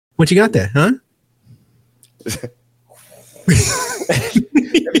What you got there, huh? Have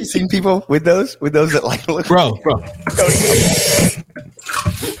you seen people with those that like look? Bro.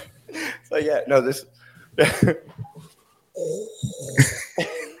 So yeah, no, this.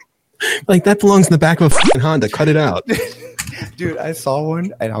 Like that belongs in the back of a fucking Honda. Cut it out. Dude, I saw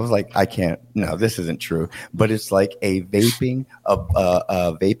one and I was like, I can't. No, this isn't true. But it's like a vaping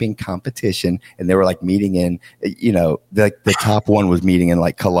competition, and they were like meeting in, the top one was meeting in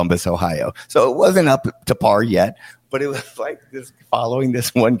like Columbus, Ohio. So it wasn't up to par yet, but it was like this following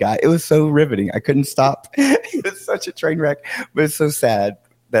this one guy. It was so riveting. I couldn't stop. It was such a train wreck, but it's so sad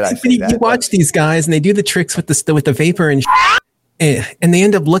that I say that. You watch these guys and they do the tricks with the vapor and they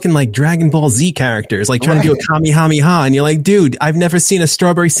end up looking like Dragon Ball Z characters, like trying to do a Kamehameha. And you're like, dude, I've never seen a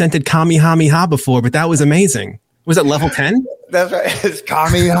strawberry scented Kamehameha before, but that was amazing. Was it level 10? That's right. It's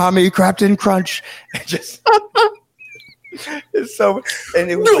Kamehameha Captain Crunch. Just it's so, and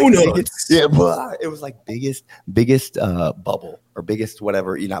it was it was like biggest bubble or biggest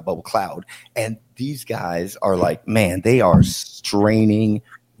whatever, not bubble cloud. And these guys are like, man, they are straining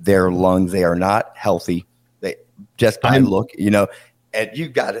their lungs. They are not healthy. They just by look, and you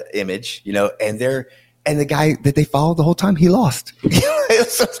got an image, and the guy that they followed the whole time, he lost.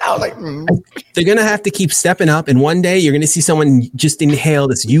 So I was like, They're going to have to keep stepping up. And one day you're going to see someone just inhale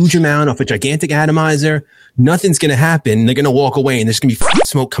this huge amount off a gigantic atomizer. Nothing's going to happen. They're going to walk away and there's going to be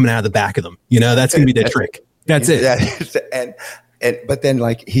smoke coming out of the back of them. That's going to be their trick. That's it. Yeah. But then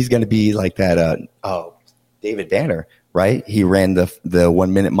like, he's going to be like that. David Banner, right? He ran the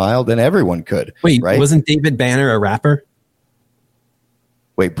 1 minute mile. Then everyone could. Wait, right? Wasn't David Banner a rapper?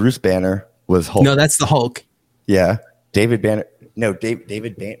 Wait, Bruce Banner was Hulk. No, that's the Hulk. Yeah. David Banner. No,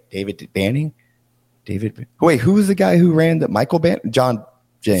 David Banning. Wait, who was the guy who ran the Michael John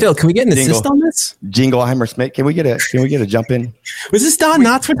James? Phil, can we get an assist on this? Jingleheimer Smith. Can we get a jump in? Was this Don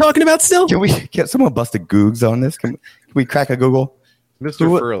Knotts we're talking about still? Can someone bust a Googs on this? Can we crack a Google?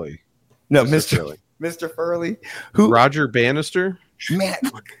 Mr. Furley. No, Mr. Furley. Who? Roger Bannister. Matt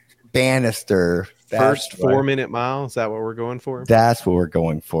Bannister. First 4 minute mile. Is that what we're going for? That's what we're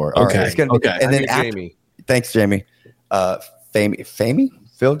going for. All okay. Right, it's gonna be, and then Jamie. Thanks, Jamie.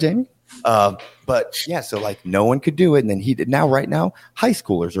 Phil, Jamie. But yeah, so like no one could do it, and then he did. Right now, high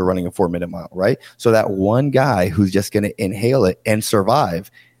schoolers are running a 4 minute mile, right? So that one guy who's just going to inhale it and survive,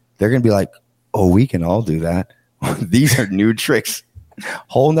 they're going to be like, oh, we can all do that. These are new tricks.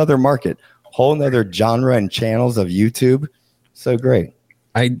 Whole nother market, whole nother genre and channels of YouTube. So great.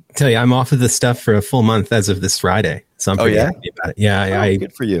 I tell you, I'm off of this stuff for a full month as of this Friday. So I'm pretty happy about it. Yeah, I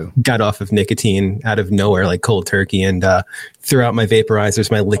good for you. Got off of nicotine out of nowhere, like cold turkey, and threw out my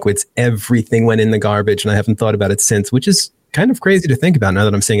vaporizers, my liquids, everything went in the garbage, and I haven't thought about it since, which is kind of crazy to think about now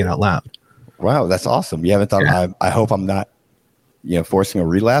that I'm saying it out loud. Wow, that's awesome. You haven't thought, I hope I'm not, forcing a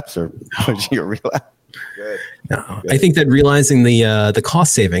relapse or pushing a relapse. Good. No, good. I think that realizing the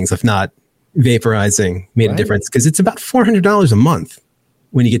cost savings of not vaporizing made a difference, because it's about $400 a month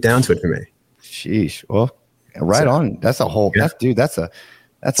when you get down to it for me. Sheesh. Well, on. That's a whole. That's a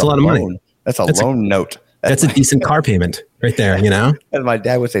lot of money. That's a loan note. That's a decent car payment right there. As my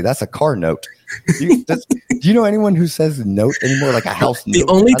dad would say, that's a car note. Do you know anyone who says note anymore, like a house note? The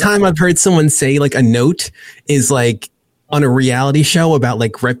only time I've heard someone say like a note is like on a reality show about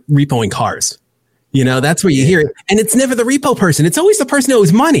like repoing cars. That's where you hear it, and it's never the repo person. It's always the person who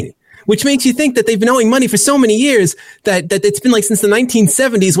owes money. Which makes you think that they've been owing money for so many years that it's been like since the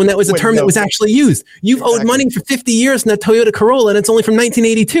 1970s when that was a term that was actually used. You've owed money for 50 years in that Toyota Corolla, and it's only from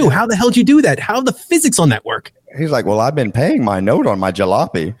 1982. How the hell did you do that? How the physics on that work? He's like, well, I've been paying my note on my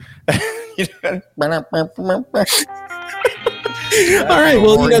jalopy. All right,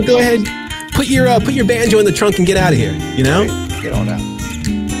 well, go ahead, put your banjo in the trunk and get out of here. Get on out.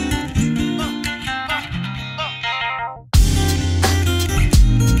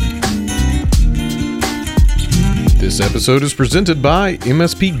 This episode is presented by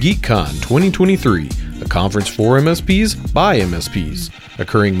MSP GeekCon 2023, a conference for MSPs by MSPs.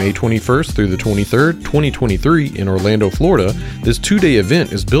 Occurring May 21st through the 23rd, 2023 in Orlando, Florida, this 2-day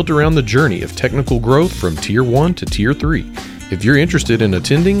event is built around the journey of technical growth from Tier 1 to Tier 3. If you're interested in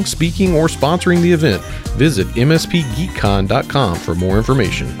attending, speaking, or sponsoring the event, visit mspgeekcon.com for more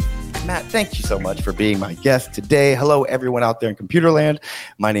information. Matt, thank you so much for being my guest today. Hello, everyone out there in Computerland.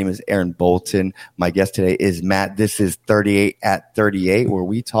 My name is Aaron Bolton. My guest today is Matt. This is 38 at 38, where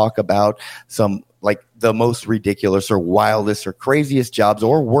we talk about some like the most ridiculous or wildest or craziest jobs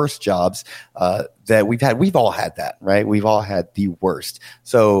or worst jobs that we've had. We've all had that, right? We've all had the worst.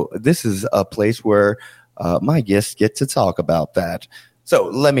 So this is a place where my guests get to talk about that. So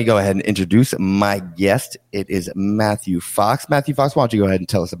let me go ahead and introduce my guest. It is Matthew Fox. Matthew Fox, why don't you go ahead and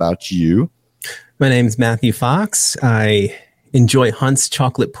tell us about you? My name is Matthew Fox. I enjoy Hunt's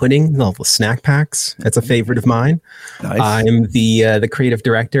chocolate pudding, all the snack packs. That's a favorite of mine. Nice. I'm the creative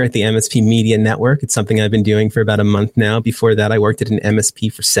director at the MSP Media Network. It's something I've been doing for about a month now. Before that, I worked at an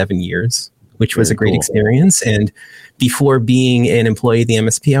MSP for 7 years, which was a great experience. And before being an employee of the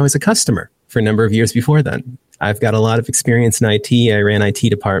MSP, I was a customer for a number of years before then. I've got a lot of experience in IT. I ran IT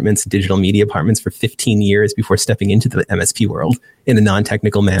departments, digital media departments for 15 years before stepping into the MSP world in a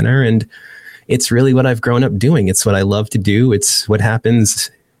non-technical manner. And it's really what I've grown up doing. It's what I love to do. It's what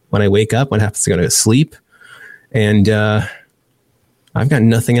happens when I wake up, what happens to go to sleep. And I've got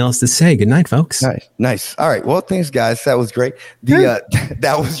nothing else to say. Good night, folks. Nice. All right. Well, thanks, guys. That was great.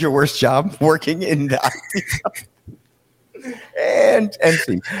 That was your worst job, working in the IT. And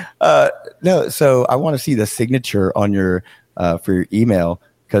see, no. So I want to see the signature on your for your email,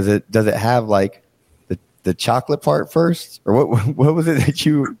 because does it have like the chocolate part first, or what was it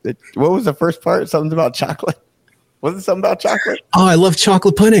what was the first part? Something about chocolate? Was it something about chocolate? Oh, I love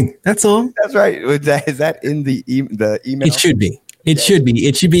chocolate pudding. That's all. That's right. Is that in the email? It should be. It should be.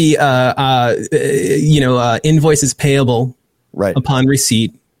 It should be. Invoices payable upon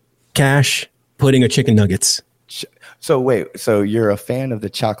receipt, cash, pudding, or chicken nuggets. So wait, so you're a fan of the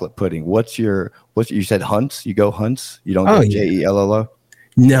chocolate pudding. What's you said Hunt's? You go Hunt's? You don't go JELLO?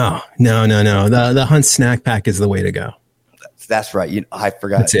 No. The Hunt snack pack is the way to go. That's right. I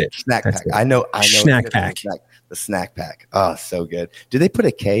forgot. That's it. Snack pack. I know. Snack pack. The snack pack. Oh, so good. Did they put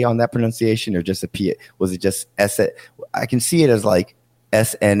a K on that pronunciation, or just a P? Was it just S? I can see it as like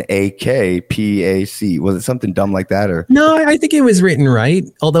SNAKPAC. Was it something dumb like that, or no? I think it was written right.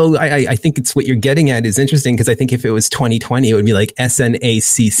 Although I think it's what you're getting at is interesting, because I think if it was 2020, it would be like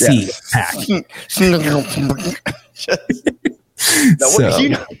SNACC pack.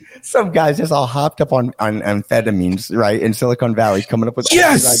 Some guys just all hopped up on amphetamines, right, in Silicon Valley, coming up with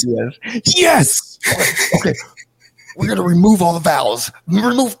all these ideas. Yes. Okay. We're gonna remove all the vowels.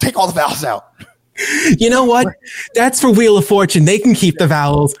 Take all the vowels out. You know what? That's for Wheel of Fortune. They can keep the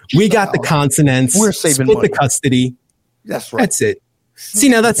vowels. We got the consonants. We're saving Split money. the custody. That's right. That's it. See,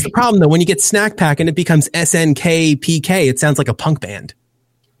 now that's the problem, though. When you get Snack Pack and it becomes SNKPK, it sounds like a punk band.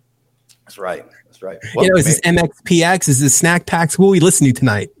 That's right. Well, is this MXPX? Is this Snack Packs? Who are we listening to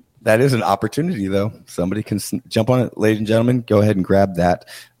tonight? That is an opportunity, though. Somebody can jump on it, ladies and gentlemen. Go ahead and grab that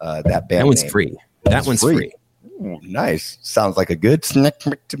band. That one's name. free. That one's free. Ooh, nice. Sounds like a good snack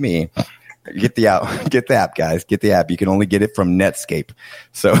to me. Get the app, guys. Get the app. You can only get it from Netscape.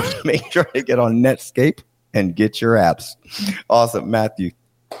 So make sure to get on Netscape and get your apps. Awesome, Matthew.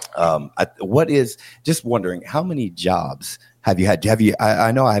 Just wondering, how many jobs have you had?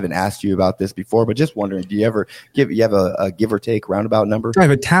 I know I haven't asked you about this before, but just wondering, do you ever have a give or take roundabout number? Do I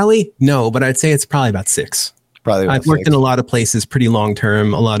have a tally? No, but I'd say it's probably about 6. I've worked in a lot of places, pretty long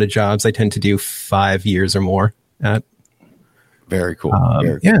term. A lot of jobs I tend to do 5 years or more at. Very cool.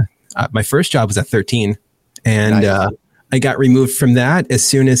 Yeah. My first job was at 13, and nice. I got removed from that as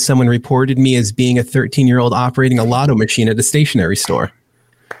soon as someone reported me as being a 13-year-old operating a lotto machine at a stationery store.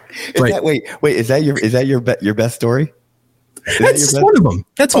 Wait, is that your best story? That's one of them.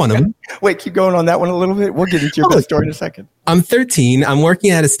 That's one of them. Wait, keep going on that one a little bit. We'll get into your best story in a second. I'm 13. I'm working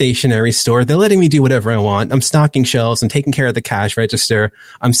at a stationery store. They're letting me do whatever I want. I'm stocking shelves. I'm taking care of the cash register.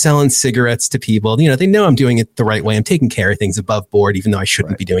 I'm selling cigarettes to people. They know I'm doing it the right way. I'm taking care of things above board, even though I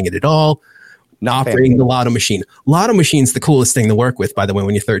shouldn't be doing it at all. Operating the lotto machine. Lotto machine's the coolest thing to work with, by the way,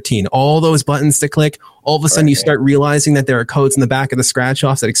 when you're 13. All those buttons to click, all of a sudden you start realizing that there are codes in the back of the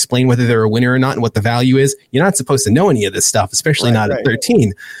scratch-offs that explain whether they're a winner or not and what the value is. You're not supposed to know any of this stuff, especially not at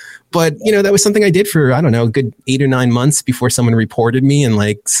 13. But, that was something I did for, I don't know, a good 8 or 9 months before someone reported me, and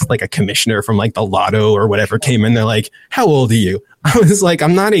like a commissioner from like the lotto or whatever came in. They're like, how old are you? I was like,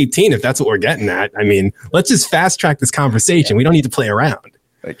 I'm not 18 if that's what we're getting at. I mean, let's just fast track this conversation. We don't need to play around.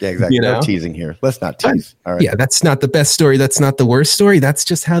 Yeah, exactly. No teasing here. Let's not tease. All right. Yeah, that's not the best story. That's not the worst story. That's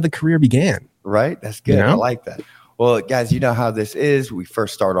just how the career began. Right? That's good. I like that. Well, guys, you know how this is. We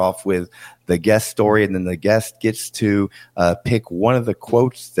first start off with the guest story, and then the guest gets to pick one of the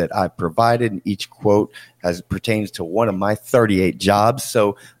quotes that I provided, and each quote pertains to one of my 38 jobs.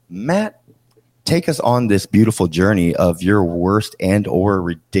 So, Matt, take us on this beautiful journey of your worst and or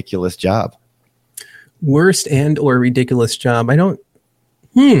ridiculous job. Worst and or ridiculous job. I don't.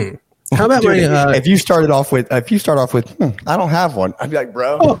 How about if you start off with I don't have one. I'd be like,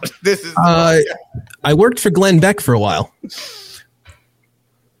 bro, this is. I worked for Glenn Beck for a while.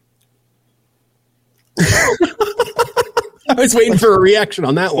 I was waiting for a reaction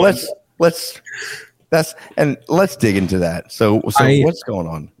on that one. Let's and let's dig into that. So what's going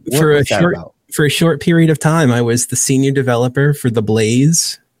on? For a short period of time, I was the senior developer for The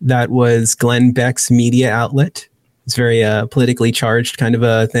Blaze. That was Glenn Beck's media outlet. It's very politically charged kind of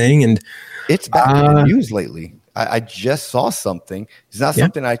a thing, and it's back in the news lately. I just saw something. It's not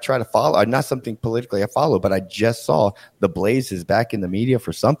something I try to follow. Not something politically I follow, but I just saw The Blaze is back in the media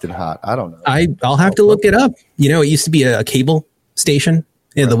for something hot. I don't know. I'll have to look it up. You know, it used to be a cable station.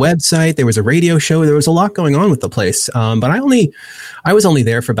 In the website, there was a radio show. There was a lot going on with the place. But I was only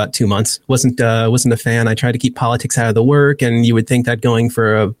there for about 2 months. wasn't a fan. I tried to keep politics out of the work, and you would think that going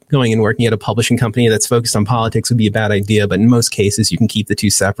and working at a publishing company that's focused on politics would be a bad idea. But in most cases, you can keep the two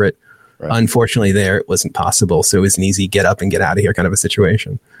separate. Right. Unfortunately, there it wasn't possible. So it was an easy get up and get out of here kind of a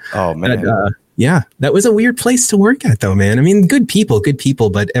situation. Oh man, yeah, that was a weird place to work at, though, man. I mean, good people,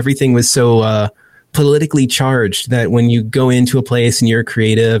 but everything was so politically charged that when you go into a place and you're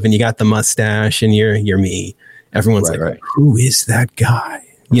creative and you got the mustache and you're me, everyone's who is that guy?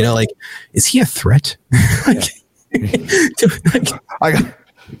 You know, like, is he a threat?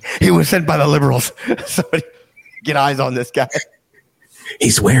 He was sent by the liberals. Somebody get eyes on this guy.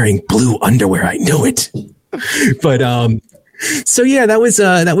 He's wearing blue underwear. I know it. But so yeah, that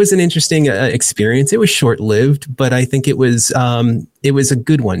was an interesting experience. It was short lived, but I think it was a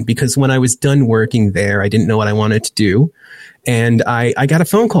good one because when I was done working there, I didn't know what I wanted to do, and I got a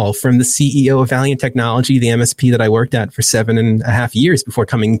phone call from the CEO of Valiant Technology, the MSP that I worked at for 7.5 years before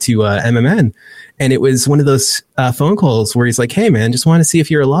coming to MMN, and it was one of those phone calls where he's like, "Hey man, just want to see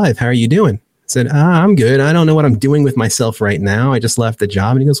if you're alive. How are you doing?" I said, I'm good. I don't know what I'm doing with myself right now. I just left the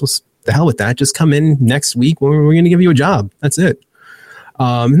job. And he goes, well, the hell with that. Just come in next week. We're going to give you a job. That's it.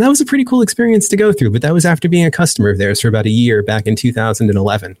 And that was a pretty cool experience to go through. But that was after being a customer of theirs for about a year back in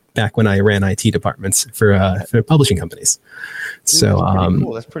 2011, back when I ran IT departments for publishing companies. So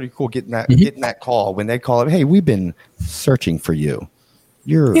that's pretty cool getting that call when they call it. Hey, we've been searching for you.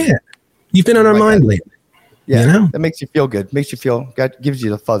 You've been on our mind lately. Yeah, you know? That makes you feel good. Gives you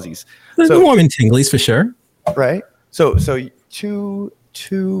the fuzzies. So, warm and tinglies for sure. Right. So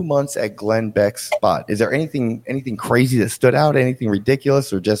 2 months at Glenn Beck's spot. Is there anything crazy that stood out? Anything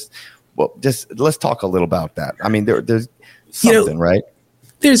ridiculous, or just let's talk a little about that. I mean, there's something, right?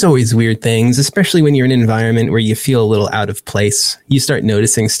 There's always weird things, especially when you're in an environment where you feel a little out of place. You start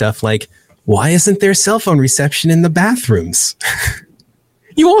noticing stuff like, why isn't there cell phone reception in the bathrooms?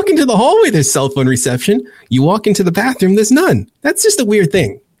 You walk into the hallway, there's cell phone reception. You walk into the bathroom, there's none. That's just a weird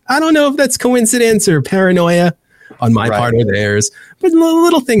thing. I don't know if that's coincidence or paranoia on my part or theirs, but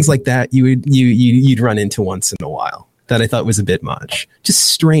little things like that you'd run into once in a while that I thought was a bit much. Just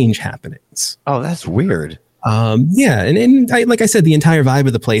strange happenings. Oh, that's weird. Yeah, and like I said, the entire vibe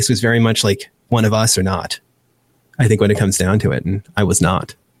of the place was very much like one of us or not. I think when it comes down to it, and I was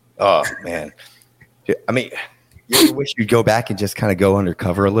not. Oh man, I mean. You ever wish you'd go back and just kind of go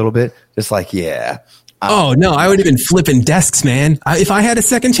undercover a little bit? Just like, Oh, no, I would have been flipping desks, man. If I had a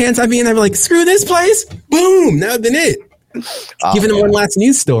second chance, I'd be in there like, screw this place. Boom. That would have been it. Giving them one last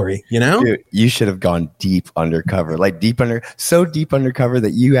news story, you know? Dude, you should have gone deep undercover, so deep undercover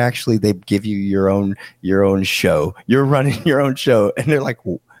that they give you your own show. You're running your own show. And they're like,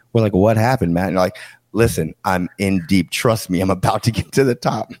 we're like, what happened, Matt? And you're like, listen, I'm in deep. Trust me, I'm about to get to the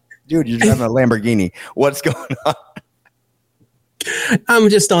top. Dude, you're driving a Lamborghini. What's going on? I'm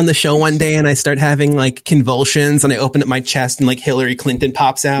just on the show one day and I start having like convulsions and I open up my chest and like Hillary Clinton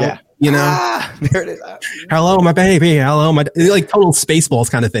pops out, you know? There it is. Hello, my baby. Hello, my like total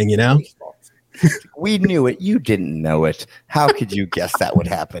Spaceballs kind of thing, you know? We knew it. You didn't know it. How could you guess that would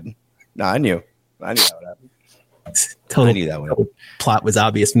happen? No, I knew that would happen. I knew that one. Plot was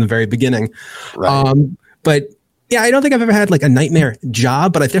obvious from the very beginning. Right. But yeah, I don't think I've ever had like a nightmare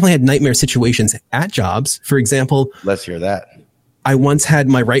job, but I've definitely had nightmare situations at jobs. For example, let's hear that. I once had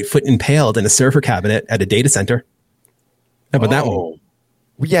my right foot impaled in a server cabinet at a data center. How about that one?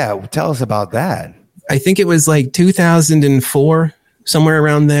 Yeah, tell us about that. I think it was like 2004, somewhere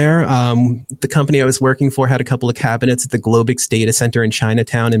around there. The company I was working for had a couple of cabinets at the Globix data center in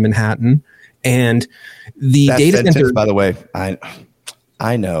Chinatown in Manhattan. And the data center, by the way,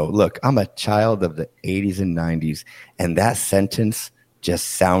 I know. Look, I'm a child of the 80s and 90s, and that sentence just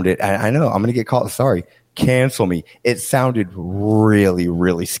sounded, I know, I'm going to get called, sorry, cancel me. It sounded really,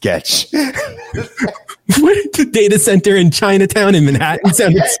 really sketch. The data center in Chinatown in Manhattan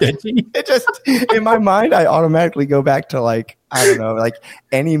sounded sketchy. It just, in my mind, I automatically go back to like, I don't know, like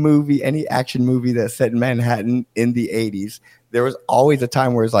any action movie that's set in Manhattan in the 80s. There was always a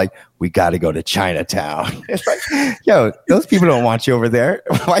time where it's like, we got to go to Chinatown. It's like, yo, those people don't want you over there.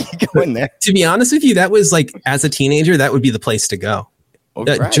 Why are you going there? To be honest with you, that was like, as a teenager, that would be the place to go.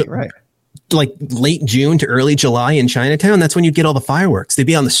 Right. like late June to early July in Chinatown, that's when you'd get all the fireworks. They'd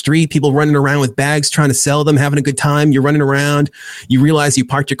be on the street, people running around with bags trying to sell them, having a good time. You're running around. You realize you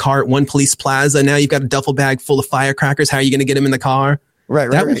parked your car at one police plaza. Now you've got a duffel bag full of firecrackers. How are you going to get them in the car? Right.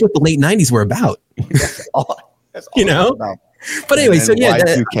 That was what the late 90s were about. That's all you know? About. But anyway, so yeah.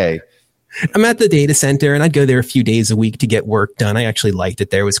 Y2K. I'm at the data center and I'd go there a few days a week to get work done. I actually liked it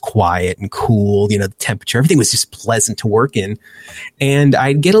there. It was quiet and cool. You know, the temperature, everything was just pleasant to work in. And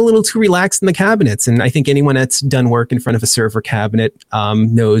I'd get a little too relaxed in the cabinets. And I think anyone that's done work in front of a server cabinet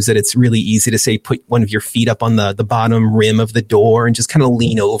knows that it's really easy to say, put one of your feet up on the bottom rim of the door and just kind of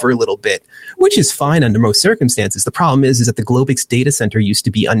lean over a little bit, which is fine under most circumstances. The problem is that the Globix data center used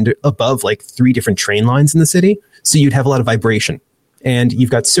to be above like 3 different train lines in the city. So you'd have a lot of vibration. And you've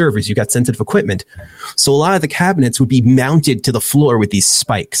got servers, you've got sensitive equipment. So a lot of the cabinets would be mounted to the floor with these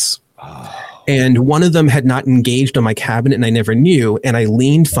spikes. Oh. And one of them had not engaged on my cabinet and I never knew. And I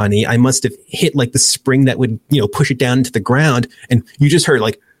leaned funny. I must have hit like the spring that would, you know, push it down into the ground. And you just heard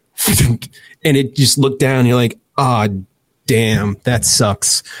like, and it just looked down. And you're like, damn, that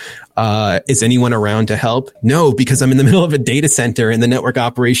sucks. Is anyone around to help? No, because I'm in the middle of a data center and the network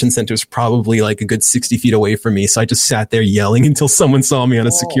operations center is probably like a good 60 feet away from me. So I just sat there yelling until someone saw me on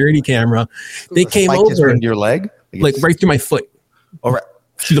a security camera. They came over. Into your leg? Like right through my foot. All right.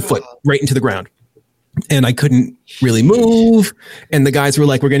 Through the foot, right into the ground. And I couldn't really move. And the guys were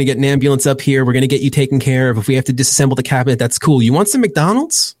like, we're going to get an ambulance up here. We're going to get you taken care of. If we have to disassemble the cabinet, that's cool. You want some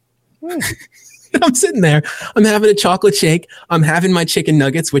McDonald's? I'm sitting there. I'm having a chocolate shake. I'm having my chicken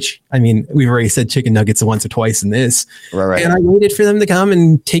nuggets, which, I mean, we've already said chicken nuggets once or twice in this. Right. And I waited for them to come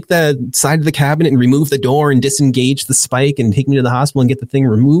and take the side of the cabinet and remove the door and disengage the spike and take me to the hospital and get the thing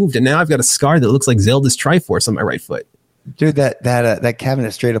removed. And now I've got a scar that looks like Zelda's Triforce on my right foot. Dude, that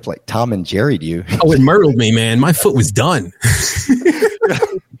cabinet straight up like Tom and Jerry to you. Oh, it murdered me, man. My foot was done.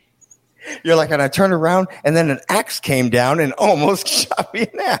 You're like, and I turned around and then an axe came down and almost shot me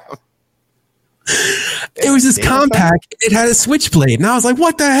in half. It was this compact. It had a switchblade, and I was like,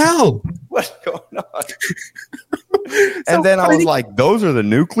 "What the hell? What's going on?" And then I was like, "Those are the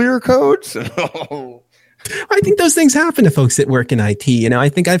nuclear codes." I think those things happen to folks that work in IT. You know, I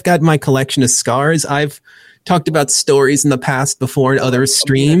think I've got my collection of scars. I've talked about stories in the past before in other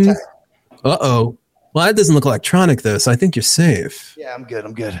streams. Well, that doesn't look electronic though, so I think you're safe. Yeah, I'm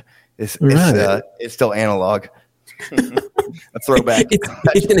good. It's still analog. A throwback.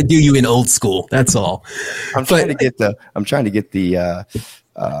 It's going to do you in old school. That's all. I'm trying to get the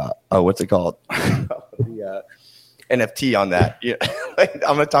what's it called? The NFT on that. Yeah.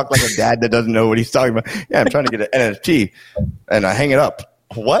 I'm going to talk like a dad that doesn't know what he's talking about. Yeah, I'm trying to get an NFT and I hang it up.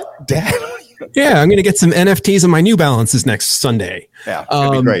 What, Dad? Yeah, I'm going to get some NFTs on my New Balances next Sunday. Yeah,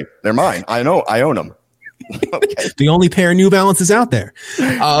 that'd be great. They're mine. I know. I own them. Okay. The only pair of New Balances out there.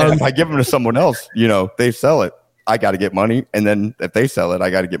 And if I give them to someone else, you know, they sell it. I got to get money, and then if they sell it, I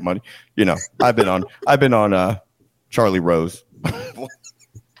got to get money. You know, I've been on Charlie Rose.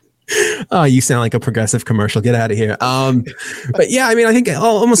 Oh, you sound like a Progressive commercial. Get out of here. But yeah, I mean, I think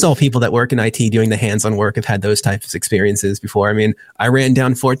almost all people that work in IT doing the hands-on work have had those types of experiences before. I mean, I ran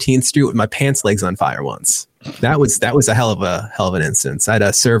down 14th Street with my pants legs on fire once. That was a hell of an instance. I had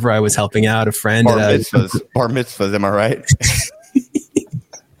a server I was helping out, a friend. Bar mitzvahs, am I right?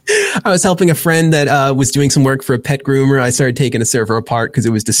 I was helping a friend that was doing some work for a pet groomer. I started taking a server apart because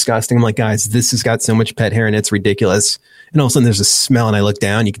it was disgusting. I'm like, guys, this has got so much pet hair and it's ridiculous. And all of a sudden there's a smell and I look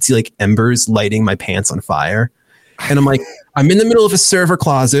down. You can see like embers lighting my pants on fire. And I'm like, I'm in the middle of a server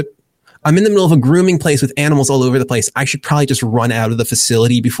closet. I'm in the middle of a grooming place with animals all over the place. I should probably just run out of the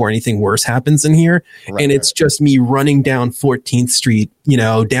facility before anything worse happens in here. Right, and it's just me running down 14th Street, you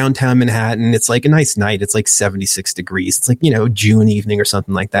know, downtown Manhattan. It's like a nice night. It's like 76 degrees. It's like, you know, June evening or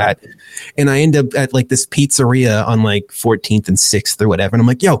something like that. And I end up at like this pizzeria on like 14th and 6th or whatever. And I'm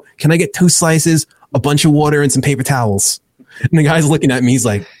like, yo, can I get 2 slices, a bunch of water and some paper towels? And the guy's looking at me. He's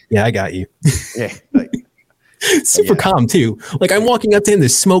like, yeah, I got you. Yeah. Like, super calm too. Like I'm walking up to him,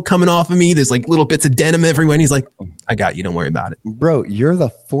 there's smoke coming off of me, there's like little bits of denim everywhere, and he's like, I got you, don't worry about it. Bro, you're the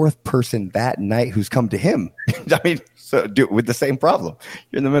 4th person that night who's come to him. I mean, so dude, with the same problem.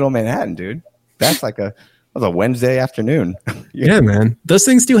 You're in the middle of Manhattan, dude. That's like a Wednesday afternoon. Yeah, man. Those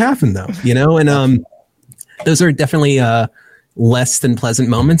things do happen though, you know, and those are definitely less than pleasant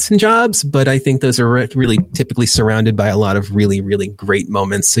moments in jobs, but I think those are really typically surrounded by a lot of really, really great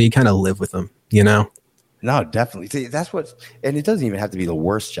moments. So you kind of live with them, you know? No, definitely. See, that's what, and it doesn't even have to be the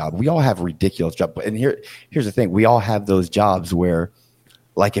worst job. We all have ridiculous jobs. And here's the thing. We all have those jobs where,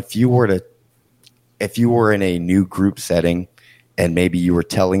 like, if you were in a new group setting and maybe you were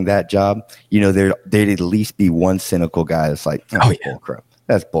telling that job, you know, there'd at least be one cynical guy that's like, oh yeah, crap.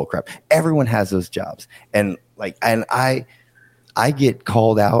 That's bullcrap. Everyone has those jobs. And I get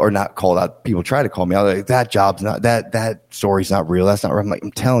called out, or not called out. People try to call me out. Like, that job's not, that story's not real. That's not real. I'm like,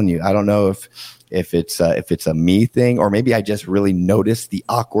 I'm telling you, I don't know if it's a me thing, or maybe I just really noticed the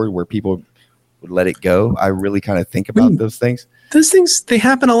awkward where people would let it go. I really kind of think about those things. Those things, they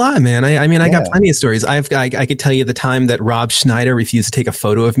happen a lot, man. I mean, I got plenty of stories. I could tell you the time that Rob Schneider refused to take a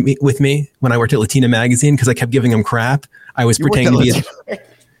photo of me with me when I worked at Latina Magazine because I kept giving him crap. I was pretending to be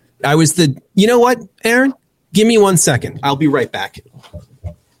I was you know what, Aaron? Give me 1 second. I'll be right back.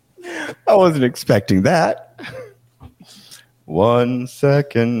 I wasn't expecting that. 1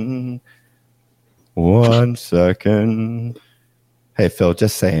 second. 1 second. Hey, Phil,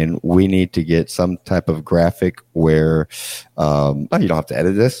 just saying, we need to get some type of graphic where you don't have to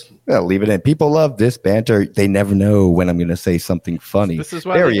edit this. Leave it in. People love this banter. They never know when I'm going to say something funny. This is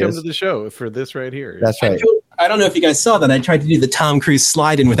why they come to the show, for this right here. That's right. I don't know if you guys saw that. I tried to do the Tom Cruise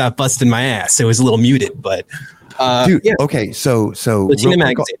slide in without busting my ass. It was a little muted, but dude. Yeah. Okay, so Latina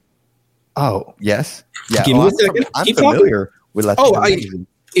Magazine. Oh, yes. Yeah. Give me a second. I'm Keep familiar talking. with Latina Magazine.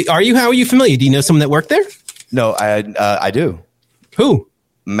 Are you? How are you familiar? Do you know someone that worked there? No, I do. Who?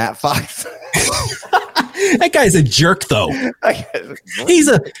 Matt Fox. That guy's a jerk, though.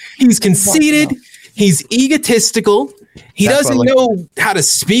 He's conceited. He's egotistical. He doesn't know how to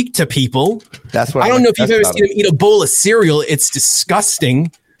speak to people. That's what I don't know if you've ever seen him eat a bowl of cereal. It's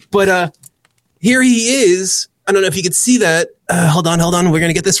disgusting. But here he is. I don't know if you could see that. Hold on. We're going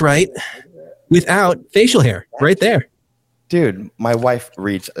to get this right. Without facial hair. Right there. Dude, my wife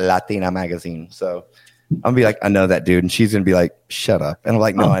reads Latina Magazine. So I'm going to be like, I know that dude. And she's going to be like, shut up. And I'm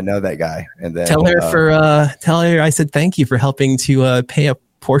like, no, I know that guy. And then tell her I said thank you for helping to pay a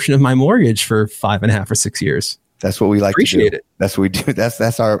portion of my mortgage for 5.5 or 6 years. That's what we like Appreciate to do. It. That's what we do.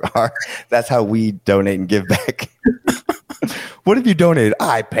 That's our that's how we donate and give back. What have you donated?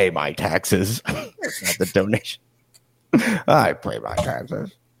 I pay my taxes. That's not the donation. I pay my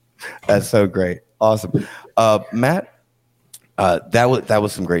taxes. That's so great. Awesome. Matt, that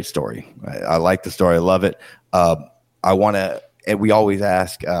was some great story. I like the story. I love it. I want to, and we always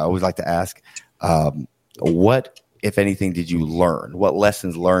ask, I always like to ask, what, if anything, did you learn? What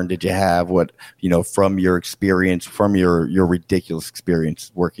lessons learned did you have? What, from your experience, from your ridiculous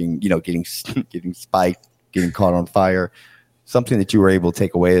experience working, getting spiked, getting caught on fire, something that you were able to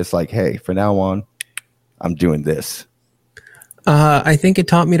take away is like, hey, from now on, I'm doing this. I think it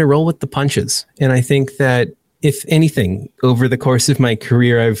taught me to roll with the punches. And I think that if anything, over the course of my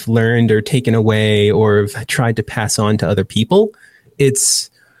career, I've learned or taken away or have tried to pass on to other people, it's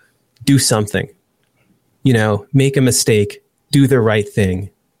do something. Make a mistake, do the right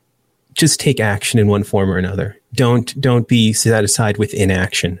thing. Just take action in one form or another. Don't be satisfied with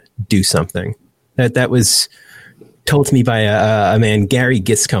inaction. Do something. That was told to me by a man, Gary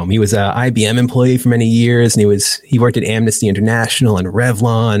Giscombe. He was an IBM employee for many years, and he worked at Amnesty International and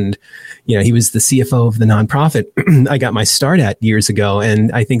Revlon. And, he was the CFO of the nonprofit I got my start at years ago.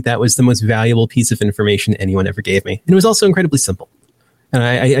 And I think that was the most valuable piece of information anyone ever gave me. And it was also incredibly simple. And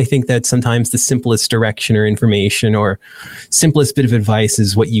I think that sometimes the simplest direction or information or simplest bit of advice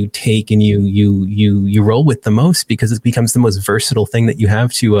is what you take and you roll with the most, because it becomes the most versatile thing that you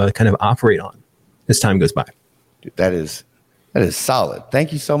have to kind of operate on as time goes by. Dude, that is solid.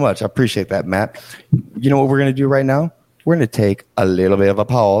 Thank you so much. I appreciate that, Matt. You know what we're going to do right now? We're going to take a little bit of a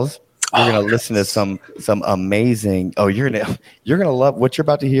pause. We're going to listen to some amazing. Oh, you're gonna love what you're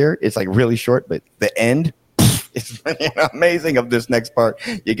about to hear. It's like really short, but the end. It's amazing of this next part.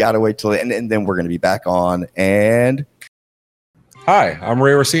 You got to wait till the end, and then we're going to be back on. And hi, I'm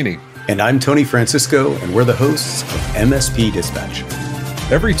Ray Orsini. And I'm Tony Francisco, and we're the hosts of MSP Dispatch.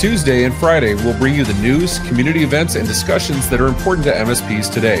 Every Tuesday and Friday, we'll bring you the news, community events, and discussions that are important to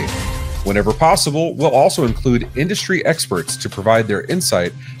MSPs today. Whenever possible, we'll also include industry experts to provide their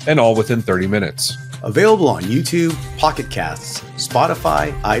insight, and all within 30 minutes. Available on YouTube, Pocket Casts,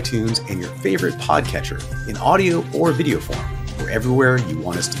 Spotify, iTunes, and your favorite podcatcher in audio or video form. We're everywhere you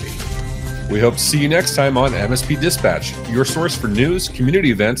want us to be. We hope to see you next time on MSP Dispatch, your source for news,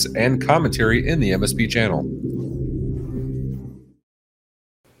 community events, and commentary in the MSP channel.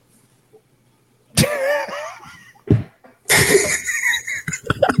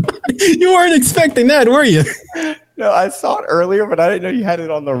 You weren't expecting that, were you? No, I saw it earlier, but I didn't know you had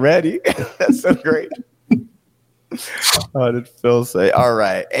it on the ready. That's so great. What did Phil say? All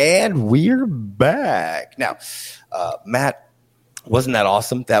right, and we're back. Now, Matt, wasn't that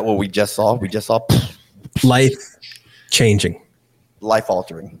awesome? That what we just saw? We just saw life-changing.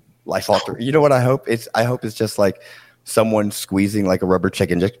 Life-altering. Life-altering. You know what I hope? I hope it's just like someone squeezing like a rubber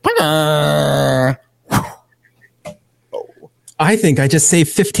chicken. Just I think I just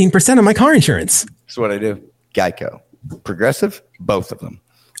saved 15% on my car insurance. That's what I do. Geico, Progressive, both of them.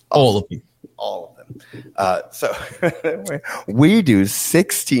 All of them. All of them. So we do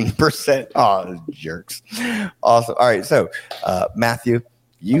 16%. Oh, jerks. Awesome. All right. So, Matthew,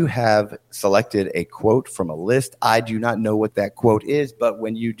 you have selected a quote from a list. I do not know what that quote is, but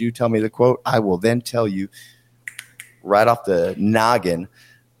when you do tell me the quote, I will then tell you right off the noggin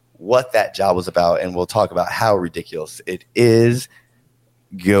what that job was about, and we'll talk about how ridiculous it is.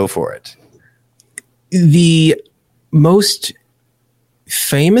 Go for it. The most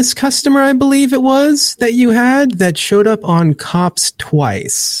famous customer, I believe it was, that you had that showed up on Cops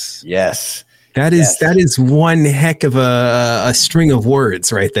twice. Yes. That is one heck of a string of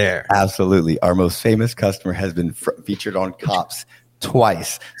words right there. Absolutely. Our most famous customer has been featured on Cops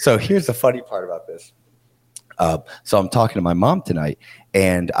twice. So here's the funny part about this. So I'm talking to my mom tonight,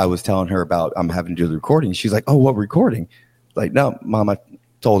 and I was telling her about I'm having to do the recording. She's like, "Oh, what recording?" Like, "No, Mom, I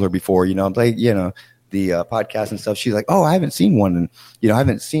told her before, I'm like, the podcast and stuff." She's like, "Oh, I haven't seen one, and I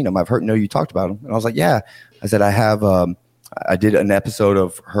haven't seen them. I've heard you talked about them." And I was like, "Yeah." I said, "I have. I did an episode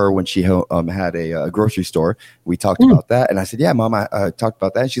of her when she had a grocery store. We talked about that, and I said, 'Yeah, Mom, I talked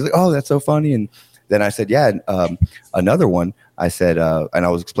about that.'" And she's like, "Oh, that's so funny." And then I said, "Yeah, another one." I said, and I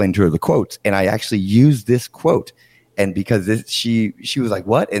was explaining to her the quotes, and I actually used this quote. And because she was like,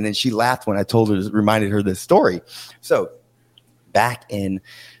 "What?" And then she laughed when I told her, reminded her this story. So back in,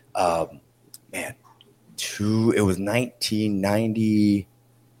 it was 1995.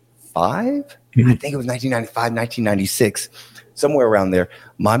 I think it was 1995, 1996, somewhere around there.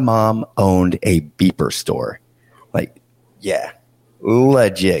 My mom owned a beeper store. Like, yeah,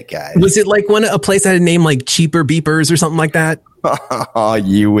 legit, guys. Was it like a place that had a name like Cheaper Beepers or something like that? Oh,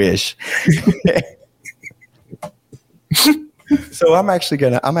 you wish. So I'm actually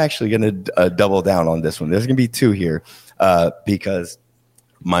gonna double down on this one. There's gonna be two here because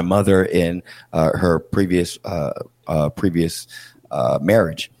my mother in her previous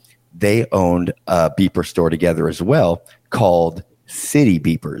marriage, they owned a beeper store together as well called City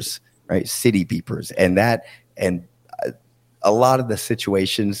Beepers, right? City Beepers, and a lot of the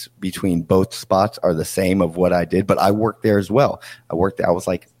situations between both spots are the same of what I did, but I worked there as well. I was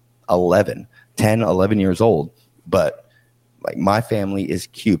like 11 years old, but like my family is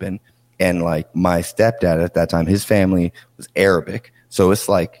Cuban, and like my stepdad at that time, his family was Arabic. So it's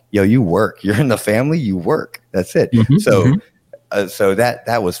like, you work, you're in the family, you work. That's it. Mm-hmm, so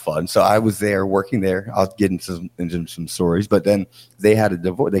that was fun. So I was there working there. I'll get into some stories, but then they got a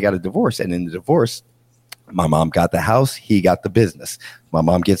divorce, and in the divorce, my mom got the house, he got the business. My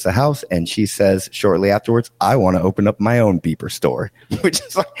mom gets the house, and she says shortly afterwards, "I want to open up my own beeper store," which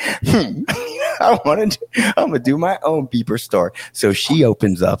is like, I'm going to do my own beeper store. So she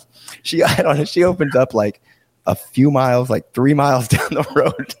opens up. She opens up like a few miles, like 3 miles down the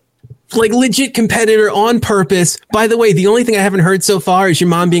road. Like legit competitor on purpose. By the way, the only thing I haven't heard so far is your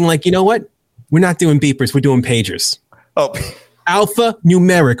mom being like, "You know what? We're not doing beepers. We're doing pagers." Oh, alpha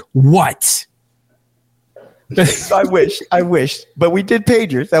numeric. What? I wish, but we did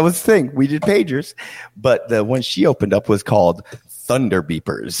pagers. That was the thing. We did pagers, but the one she opened up was called Thunder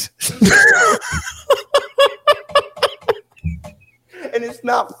Beepers. And it's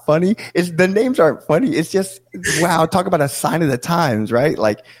not funny. The names aren't funny. It's just, wow, talk about a sign of the times, right?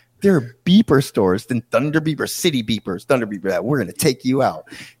 Like, there are beeper stores, then Thunder Beepers, City Beepers, Thunder Beepers. We're going to take you out.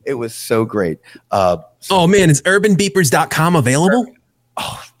 It was so great. Oh, man, is urbanbeepers.com available?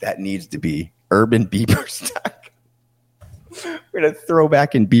 Oh, that needs to be Urban Beepers. We're going to throw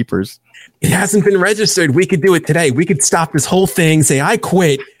back in beepers. It hasn't been registered. We could do it today. We could stop this whole thing, say, "I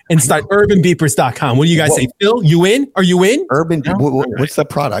quit," and start urbanbeepers.com. What do you guys say? Phil, you in? Are you in? What's the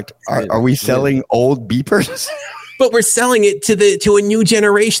product? Are we selling old beepers? But we're selling it to a new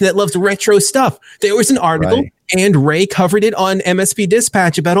generation that loves retro stuff. There was an article, right, and Ray covered it on MSP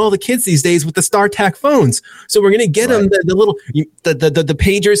Dispatch about all the kids these days with the StarTAC phones. So we're going to get them the little the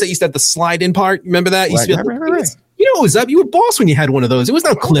pagers that used to have the slide-in part. Remember that? Right. You know what was up? You were boss when you had one of those. It was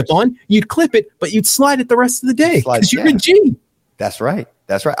not clip-on. You'd clip it, but you'd slide it the rest of the day because you're a G. That's right.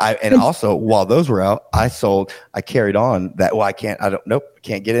 And also, while those were out, I carried on that. Well, can't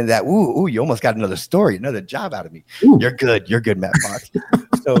get into that. Ooh, you almost got another job out of me. Ooh. You're good, Matt Fox.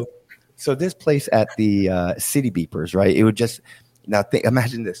 So this place at the City Beepers, right? It would just,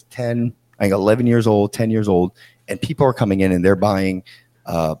 imagine this, 11 years old, 10 years old, and people are coming in and they're buying,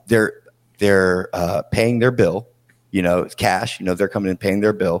 they're paying their bill, it's cash, they're coming in paying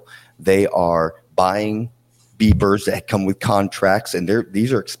their bill. They are buying beepers that come with contracts, and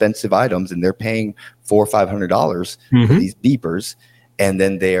these are expensive items, and they're paying $400 or $500 for these beepers. and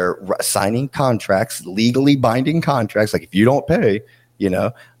then they're signing contracts, legally binding contracts. Like if you don't pay,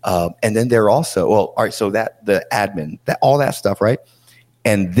 and then they're also, all right. So that the admin, that all that stuff, right?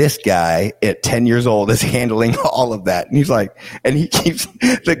 And this guy at 10 years old is handling all of that. And he's like, and he keeps,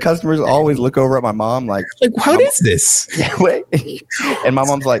 the customers always look over at my mom like what is this? Yeah, wait. And my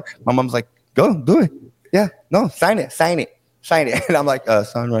mom's like, go do it. Yeah, no, sign it. And I'm like,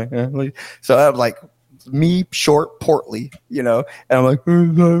 sign right here. So I'm like, me short, portly, and I'm like,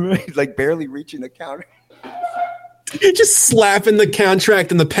 he's like barely reaching the counter. You're just slapping the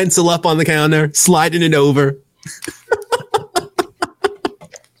contract and the pencil up on the counter, sliding it over.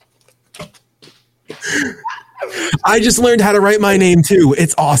 I just learned how to write my name too.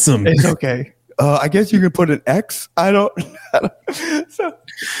 It's awesome. It's okay. I guess you could put an X. I don't. So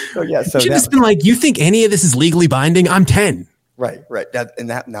yeah. So you've just been like, you think any of this is legally binding? I'm 10. Right.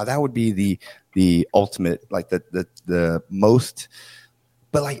 That would be the ultimate, like the most.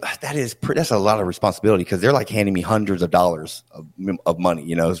 But like that's a lot of responsibility because they're like handing me hundreds of dollars of money.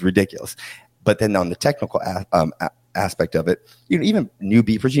 It's ridiculous. But then on the technical aspect of it, even new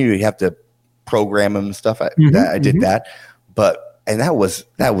beepers, you have to program them and stuff. I did that, and that was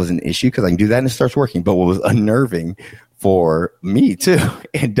an issue because I can do that and it starts working. But what was unnerving for me too,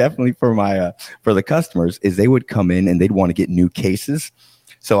 and definitely for for the customers, is they would come in and they'd want to get new cases.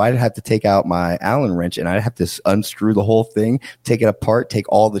 So I'd have to take out my Allen wrench and I'd have to unscrew the whole thing, take it apart, take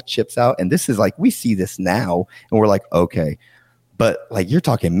all the chips out. And this is like, we see this now and we're like, okay. But like you're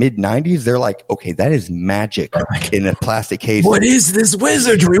talking mid-90s, they're like, okay, that is magic in a plastic case. What is this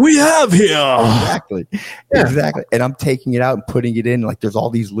wizardry we have here? Exactly. Yeah. Exactly. And I'm taking it out and putting it in. Like there's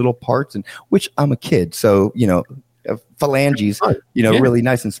all these little parts, and which I'm a kid. So, phalanges, really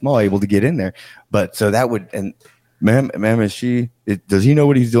nice and small, able to get in there. But so that would, and ma'am, does he know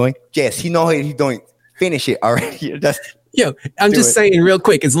what he's doing? Yes, he knows what he's doing. Finish it already. I'm just saying real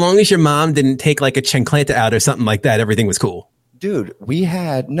quick, as long as your mom didn't take like a chancleta out or something like that, everything was cool. Dude,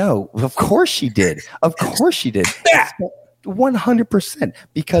 of course she did. Of course she did. 100%.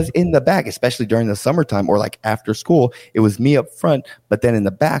 Because in the back, especially during the summertime or like after school, it was me up front. But then in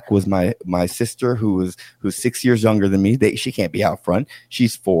the back was my sister who's 6 years younger than me. She can't be out front.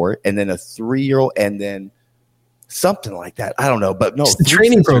 She's 4. And then a 3-year-old and then something like that. I don't know. But no. Just the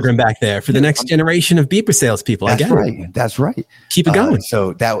training program back there for the next generation of beeper salespeople. That's right. That's right. Keep it going.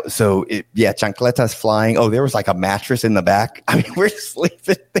 chancletas flying. Oh, there was like a mattress in the back. I mean, we're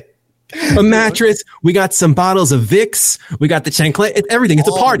sleeping. A mattress. We got some bottles of Vicks. We got the chancleta. Everything. It's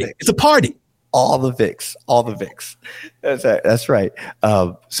a party. It's a party. All the Vicks. That's right.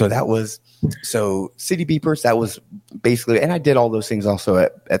 So City Beepers, that was basically, and I did all those things also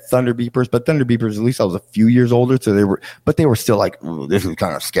at Thunder Beepers, but Thunder Beepers, at least I was a few years older. So they were still like, this is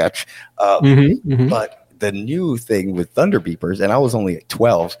kind of sketch. But the new thing with Thunder Beepers, and I was only at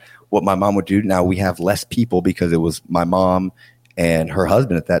 12, what my mom would do. Now we have less people because it was my mom and her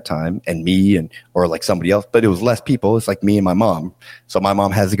husband at that time and me or like somebody else, but it was less people. It's like me and my mom. So my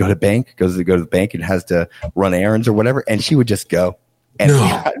mom has to go to the bank and has to run errands or whatever. And she would just go. And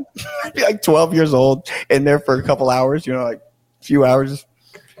I'd be like 12 years old in there for a couple hours, like a few hours,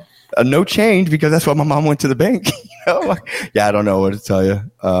 no change because that's why my mom went to the bank. Yeah, I don't know what to tell you.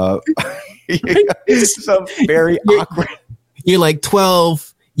 It's so very awkward. You're like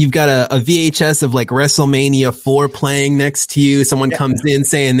 12. You've got a VHS of like WrestleMania 4 playing next to you. Someone comes in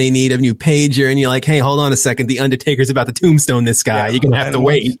saying they need a new pager, and you're like, hey, hold on a second. The Undertaker's about to tombstone this guy. You're going to have to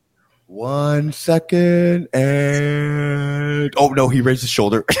wait. 1 second, and oh no, he raised his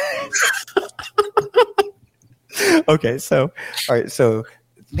shoulder. Okay, so all right, so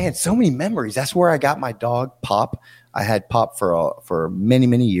man, so many memories. That's where I got my dog Pop. I had Pop for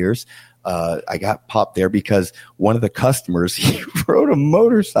many years. I got Pop there because one of the customers, he rode a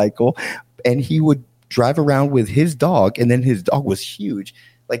motorcycle and he would drive around with his dog, and then his dog was huge,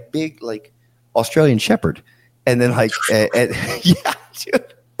 like big, like Australian Shepherd, and then like yeah.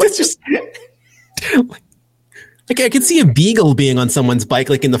 Dude. It's just like I could see a beagle being on someone's bike,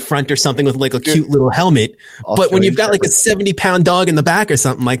 like in the front or something with like a cute little helmet. But when you've got like a 70-pound dog in the back or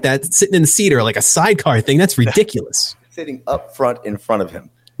something like that, sitting in the seat or like a sidecar thing, that's ridiculous. Sitting up front in front of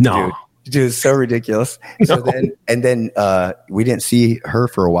him. No. Dude, it's so ridiculous. So then we didn't see her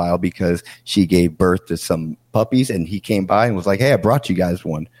for a while because she gave birth to some puppies, and he came by and was like, hey, I brought you guys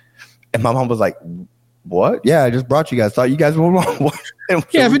one. And my mom was like, what? Yeah, I just brought you guys. Thought you guys would want one.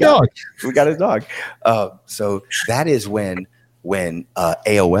 Yeah, have a dog. We got a dog. So that is when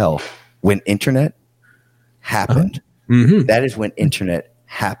AOL, when internet happened. Uh-huh. Mm-hmm. That is when internet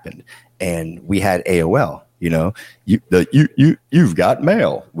happened, and we had AOL. You've got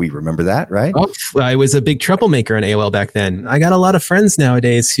mail. We remember that, right? Oh, I was a big troublemaker on AOL back then. I got a lot of friends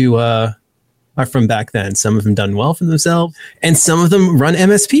nowadays who are from back then. Some of them done well for themselves, and some of them run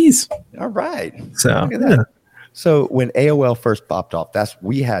MSPs. All right. So, So when AOL first popped off,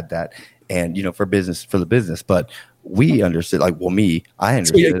 we had that, and for the business, but we understood. I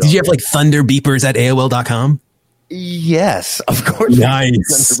understood. Did you have like thunder beepers at AOL.com? Yes, of course.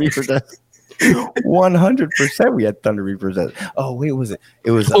 Nice. 100% we had Thunder Beepers. Was it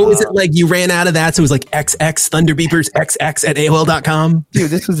like you ran out of that, so it was like XX Thunder Beepers XX at AOL.com?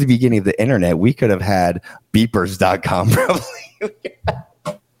 Dude, this was the beginning of the internet. We could have had beepers.com probably.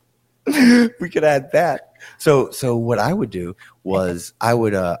 We could add that. So what I would do was I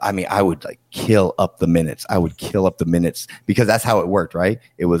would like kill up the minutes. I would kill up the minutes because that's how it worked, right?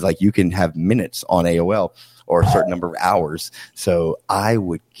 It was like you can have minutes on AOL or a certain number of hours. So I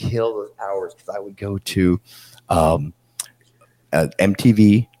would kill those hours because I would go to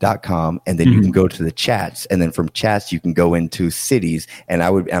mtv.com, and then you can go to the chats, and then from chats you can go into cities, and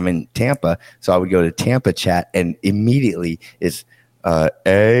I'm in Tampa, so I would go to Tampa chat, and immediately it's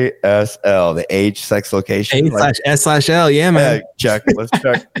ASL, the age, sex, location, A/S/L. Yeah, man. Check. Let's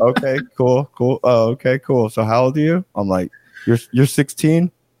check. Okay, cool. Oh, okay, cool. So how old are you? I'm like, you're 16.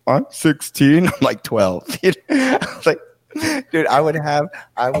 I'm 16. I'm like 12. I was like, dude, I would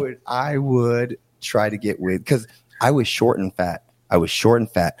try to get with, because I was short and fat.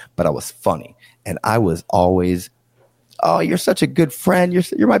 But I was funny, and I was always, oh, you're such a good friend.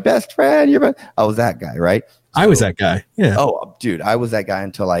 You're my best friend. I was that guy, right? I was that guy. Yeah. Oh, dude, I was that guy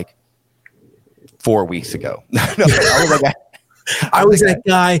until like 4 weeks ago. No, I was that guy. I was that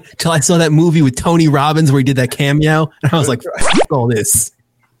guy till I saw that movie with Tony Robbins where he did that cameo, and I was like, "Fuck all this."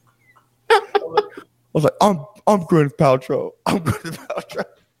 I was like, I'm Gwyneth Paltrow.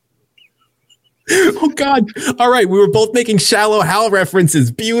 Oh God! All right, we were both making Shallow Hal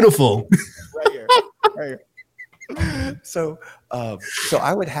references. Beautiful. Right here. So I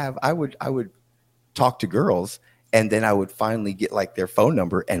would talk to girls, and then I would finally get like their phone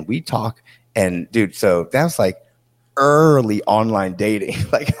number, and we talk. And dude, so that was like early online dating.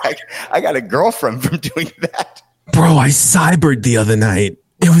 Like I got a girlfriend from doing that. Bro, I cybered the other night.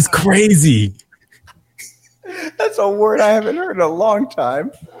 It was crazy. That's a word I haven't heard in a long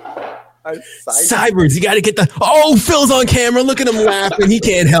time. Cybers, you got to get Phil's on camera. Look at him laughing. He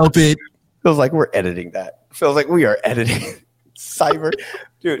can't help it. Feels like we're editing that. Feels like we are editing cyber,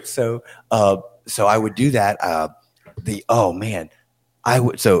 dude. So I would do that. I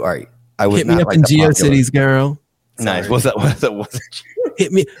would. So all right, I would hit me up like in GeoCities, girl. Nice. What's that?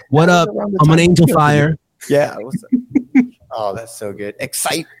 Hit me. What up? I'm on Angel Fire. Yeah. Oh, that's so good.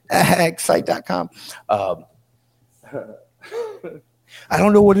 Excite.com. I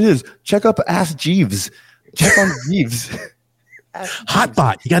don't know what it is. Check up Ask Jeeves. Check on Jeeves.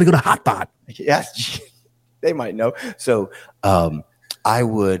 Hotbot. You got to go to Hotbot. Yes. They might know. So I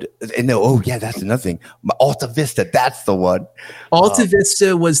would, and no, oh yeah, that's another thing. Alta Vista, that's the one. Alta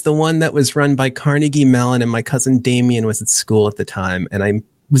Vista was the one that was run by Carnegie Mellon, and my cousin Damien was at school at the time. And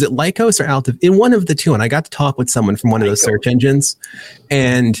was it Lycos or Alta? In one of the two, and I got to talk with someone from one of those search engines,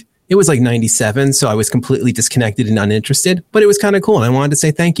 and it was like 97, so I was completely disconnected and uninterested, but it was kind of cool, and I wanted to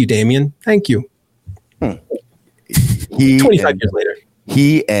say thank you, Damien. Thank you. 25 years later.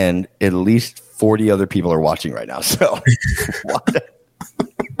 He and at least 40 other people are watching right now, so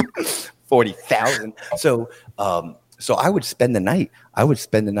 40,000. So I would spend the night. Oh,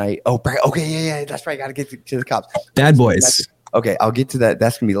 okay, yeah, that's right. I got to get to the cops. Bad boys. Okay, I'll get to that.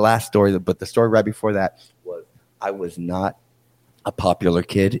 That's going to be the last story, but the story right before that was I was not a popular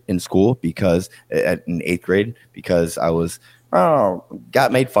kid in school because in 8th grade, because I was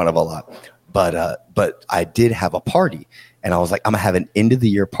got made fun of a lot. But I did have a party, and I was like, I'm gonna have an end of the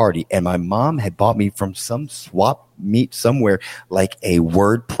year party, and my mom had bought me from some swap meet somewhere like a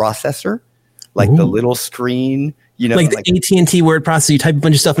word processor, like the little screen, like the AT&T word processor. You type a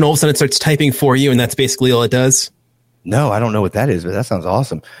bunch of stuff, and all of a sudden it starts typing for you, and that's basically all it does. No, I don't know what that is, but that sounds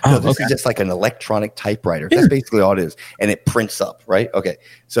awesome. This is just like an electronic typewriter. That's basically all it is. And it prints up, right? Okay.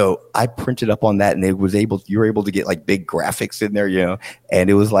 So I printed up on that, and you were able to get like big graphics in there, and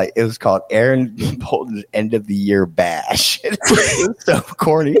it was called Aaron Bolton's End of the Year Bash. It was so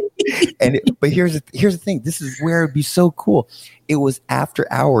corny. But here's the thing. This is where it'd be so cool. It was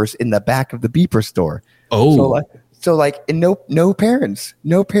after hours in the back of the beeper store. Oh, and no parents,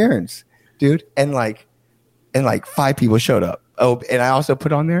 dude. And like 5 people showed up. Oh, and I also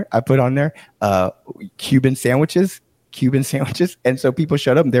put on there Cuban sandwiches. And so people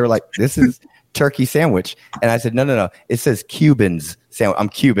showed up, and they were like, this is turkey sandwich. And I said, no. It says Cubans sandwich. I'm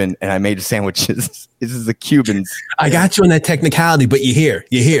Cuban and I made sandwiches. This is the Cubans. I got you on that technicality, but you're here.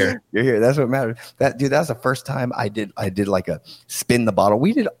 You're here. That's what matters. That was the first time I did like a spin the bottle.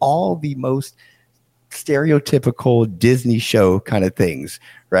 We did all the most stereotypical Disney show kind of things,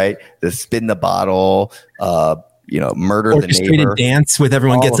 right? The spin the bottle, murder the neighbor. Dance with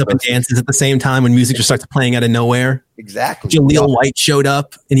everyone gets up and dances at the same time when music just starts playing out of nowhere. Exactly. Jaleel White showed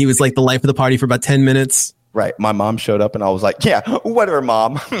up and he was like the life of the party for about 10 minutes. Right. My mom showed up and I was like, yeah, whatever,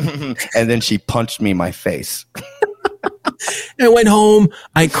 Mom. And then she punched me in my face. I went home,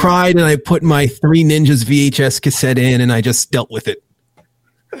 I cried, and I put my Three Ninjas VHS cassette in and I just dealt with it.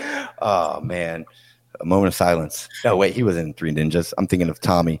 Oh, man. A moment of silence. No, wait, he was in Three Ninjas. I'm thinking of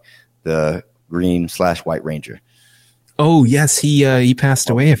Tommy, the green/white ranger. Oh, yes. He passed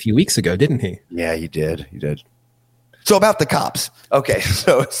away a few weeks ago, didn't he? Yeah, he did. So about the cops. Okay,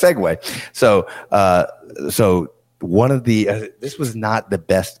 so segue. So one of the this was not the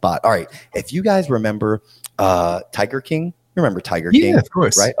best spot. All right, if you guys remember Tiger King, you remember Tiger King? Yeah, of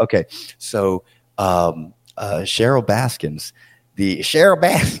course. Right? Okay. So Cheryl Baskins,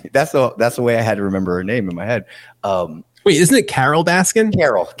 that's the way I had to remember her name in my head. Wait, isn't it Carol Baskin?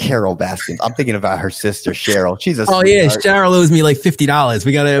 Carol Baskins. I'm thinking about her sister Cheryl. She's a Cheryl owes me like $50.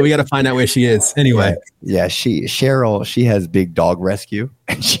 We gotta find out where she is. Anyway, yeah, she has Big Dog Rescue,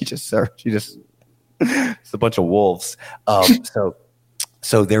 and she just it's a bunch of wolves.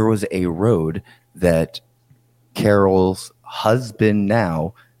 So there was a road that Carol's husband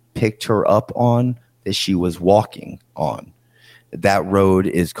now picked her up on that she was walking on. That road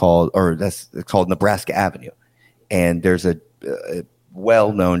is called Nebraska Avenue. And there's a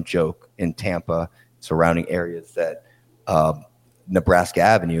well-known joke in Tampa surrounding areas that Nebraska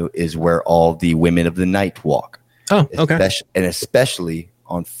Avenue is where all the women of the night walk. Oh, okay. Especially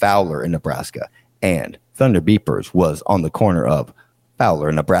on Fowler in Nebraska. And Thunder Beepers was on the corner of Fowler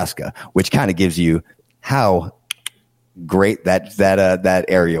in Nebraska, which kind of gives you how great that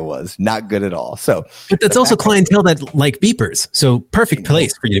area was. Not good at all. So, but that's also clientele that like beepers. So perfect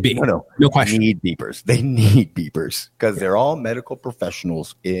place for you to be. No question. They need beepers because they're all medical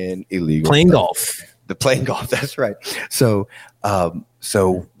professionals in illegal playing golf. Playing golf. That's right. So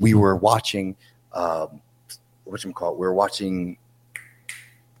we were watching we were watching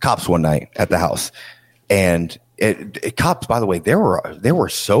Cops one night at the house, and Cops, by the way, there were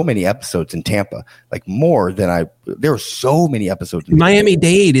so many episodes in Tampa, like there were so many episodes.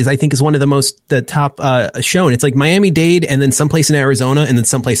 Miami-Dade is one of the top shown. It's like Miami-Dade and then someplace in Arizona and then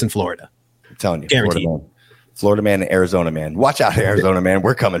someplace in Florida. I'm telling you, guaranteed. Florida man and Arizona man. Watch out, Arizona man.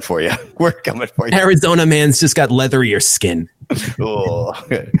 We're coming for you. Arizona man's just got leatherier skin. Oh,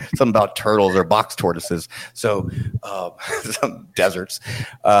 something about turtles or box tortoises. So some deserts.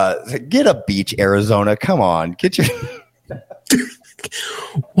 Get a beach, Arizona. Come on. Get your...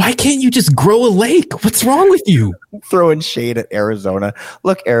 Why can't you just grow a lake? What's wrong with you? Throwing shade at Arizona.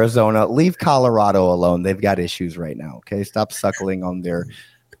 Look, Arizona, leave Colorado alone. They've got issues right now. Okay, stop suckling on their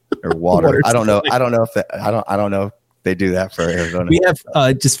water. I don't know if they do that for Arizona. We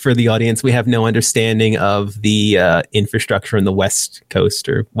have just for the audience, we have no understanding of the infrastructure in the West Coast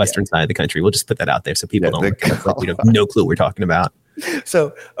or Western side of the country. We'll just put that out there so people don't we have no clue what we're talking about.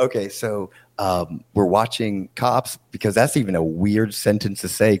 So we're watching Cops because that's even a weird sentence to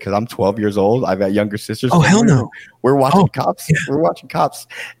say because I'm 12 years old. I've got younger sisters. Oh, hell no. We're watching Cops. Yeah. We're watching Cops.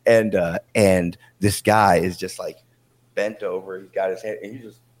 And this guy is just like bent over. He's got his hand and he's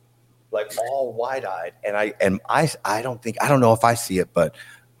just like all wide-eyed. And I don't know if I see it, but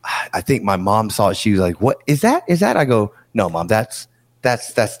I think my mom saw it. She was like, "What is that? Is that?" I go, "No, Mom, that's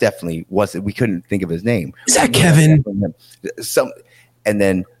definitely wasn't. We couldn't think of his name. Is that Kevin?" And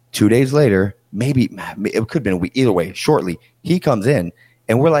then 2 days later, maybe it could have been a week. Either way, shortly he comes in,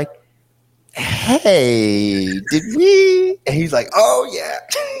 and we're like, "Hey, did we?" And he's like, "Oh yeah."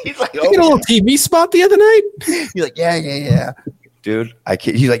 He's like, "Oh, you get a little TV spot the other night." He's like, "Yeah, dude."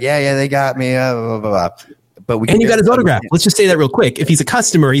 He's like, "Yeah, they got me." Blah, blah, blah. But you got his autograph. Let's just say that real quick. If he's a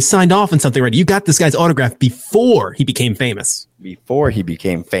customer, he signed off on something, right? You got this guy's autograph before he became famous. Before he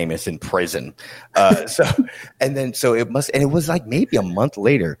became famous in prison. It was like maybe a month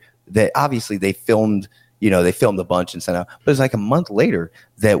later that obviously they filmed a bunch and sent out. But it was like a month later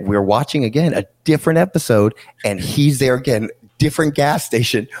that we're watching again a different episode, and he's there again, different gas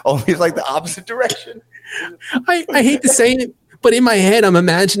station, only like the opposite direction. I hate to say it, but in my head, I'm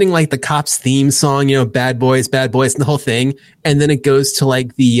imagining like the Cops theme song, Bad Boys, and the whole thing. And then it goes to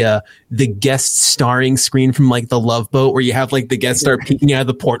like the guest starring screen from like the Love Boat where you have like the guest star peeking out of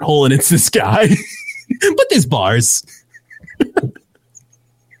the porthole and it's this guy. But there's bars.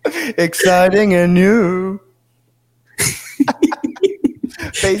 Exciting and new.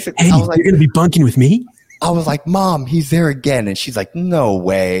 Basically, hey, I was like, you're going to be bunking with me? I was like, Mom, he's there again. And she's like, no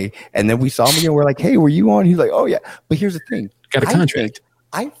way. And then we saw him again. We're like, hey, were you on? He's like, oh, yeah. But here's the thing. Got a contract.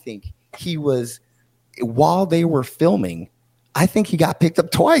 I think he was, while they were filming, I think he got picked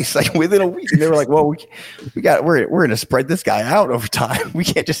up twice, like within a week. And they were like, well, we're going to spread this guy out over time. We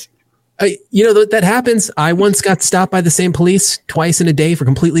can't just. That happens. I once got stopped by the same police twice in a day for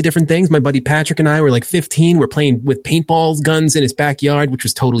completely different things. My buddy Patrick and I were like 15. We're playing with paintballs, guns in his backyard, which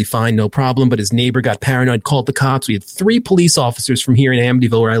was totally fine, no problem. But his neighbor got paranoid, called the cops. We had 3 police officers from here in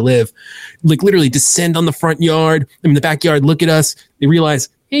Amityville, where I live, like literally descend on the front yard, in the backyard, look at us. They realize,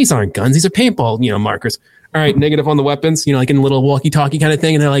 hey, these aren't guns. These are paintball, markers. All right, negative on the weapons, like in a little walkie-talkie kind of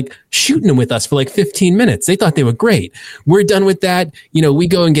thing. And they're like shooting them with us for like 15 minutes. They thought they were great. We're done with that. We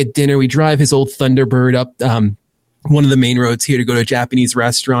go and get dinner. We drive his old Thunderbird up one of the main roads here to go to a Japanese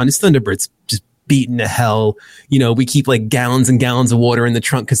restaurant. His Thunderbird's just beaten to hell. We keep like gallons and gallons of water in the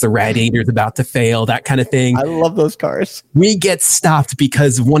trunk because the radiator's about to fail, that kind of thing. I love those cars. We get stopped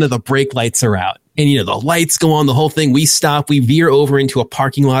because one of the brake lights are out. And, the lights go on, the whole thing. We stop. We veer over into a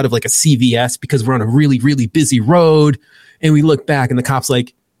parking lot of like a CVS because we're on a really, really busy road. And we look back and the cop's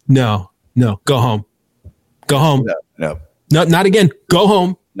like, no, go home. Go home. No, not again. Go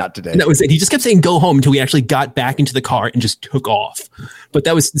home. Not today. And that was it. He just kept saying go home until we actually got back into the car and just took off. But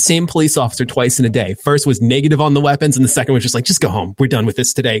that was the same police officer twice in a day. First was negative on the weapons. And the second was just like, just go home. We're done with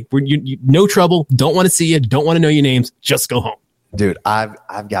this today. You no trouble. Don't want to see you. Don't want to know your names. Just go home. Dude, I've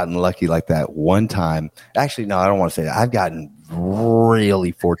gotten lucky like that one time. Actually, no, I don't want to say that. I've gotten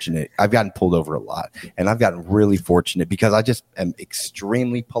really fortunate. I've gotten pulled over a lot, and I've gotten really fortunate because I just am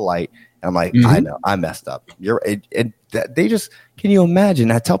extremely polite. And I'm like, I know I messed up. They just, can you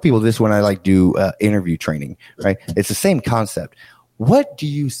imagine? I tell people this when I like do interview training, right? It's the same concept. What do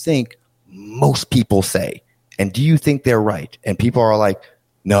you think most people say? And do you think they're right? And people are like,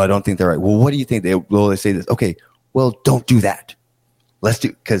 no, I don't think they're right. Well, what do you think? They say this. Okay, well, don't do that.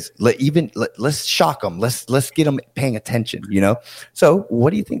 Let's shock them. Let's get them paying attention, So what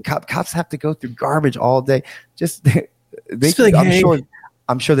do you think? Cops have to go through garbage all day. I'm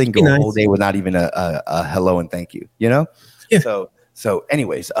sure they can go a whole day without even a hello and thank you, Yeah. So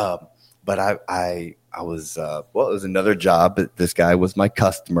anyways, but I was, it was another job, but this guy was my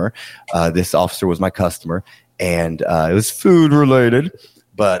customer. This officer was my customer, and it was food related,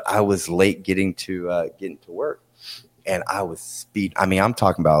 but I was late getting to work. And I was speed. I mean, I'm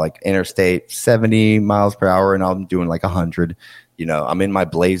talking about like interstate 70 miles per hour, and I'm doing like 100. I'm in my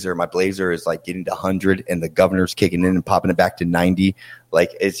Blazer. My Blazer is like getting to 100, and the governor's kicking in and popping it back to 90.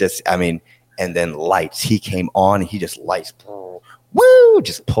 Like it's just, and then lights. He came on, and he just lights, woo,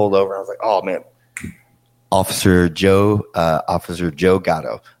 just pulled over. I was like, oh man, Officer Joe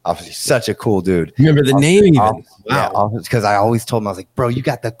Gatto. Officer, such a cool dude. Remember the name even? Wow. Yeah, because I always told him, I was like, bro, you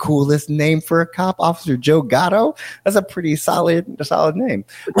got the coolest name for a cop, Officer Joe Gatto. That's a pretty solid name.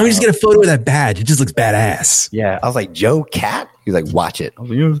 Let me just get a photo of that badge. It just looks badass. Yeah, I was like, Joe Cat. He's like, watch it. I was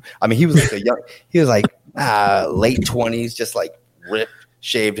like, he was like late 20s, just like ripped,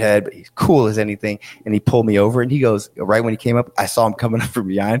 shaved head, but he's cool as anything. And he pulled me over, and he goes, right when he came up, I saw him coming up from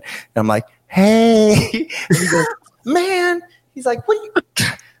behind, and I'm like, hey, and he goes, man, he's like, what do you,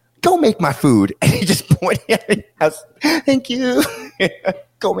 go make my food. And he just pointed at me. I was, thank you.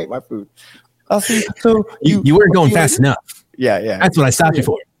 Go make my food. I'll see. So you weren't going fast enough. Yeah. That's what I stopped you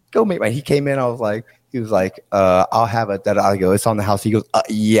for. Go make my, he came in. He was like, I'll have it. That I go, it's on the house. He goes,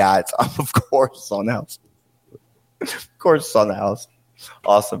 yeah, it's of course it's on the house. Of course it's on the house.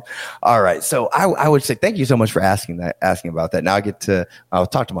 Awesome. All right. So I would say thank you so much for asking about that. Now I'll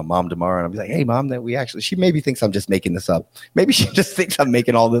talk to my mom tomorrow, and I'll be like, hey mom, she maybe thinks I'm just making this up. Maybe she just thinks I'm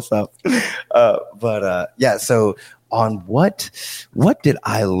making all this up. Yeah. So on what did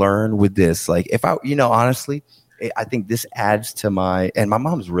I learn with this? Like if I, honestly, I think this adds to and my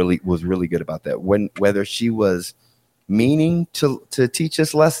mom's was really good about that, whether she was meaning to teach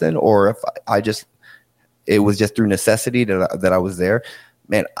this lesson or if it was just through necessity that I was there.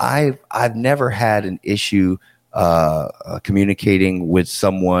 Man, I've never had an issue communicating with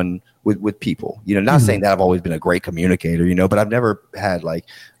someone, with people. Not saying that I've always been a great communicator, but I've never had like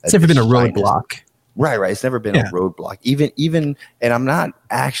it's never been a roadblock. Right. It's never been a roadblock. Even, and I'm not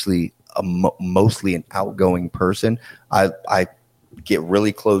actually mostly an outgoing person. I get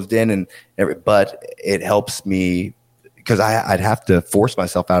really closed in, but it helps me because I'd have to force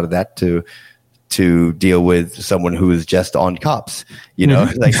myself out of that to deal with someone who is just on cops,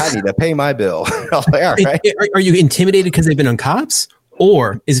 like I need to pay my bill. I was like, all right. Are you intimidated because they've been on cops,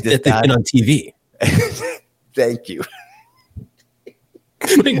 or is it that they've been on TV? Thank you.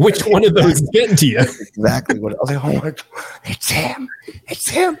 Like, which one of those is getting to you? Exactly what I was like. Oh my God, it's him! It's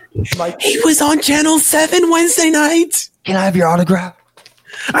him! Like, he was on Channel 7 Wednesday night. Can I have your autograph?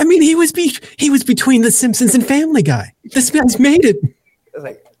 I mean, he was between The Simpsons and Family Guy. This man's made it.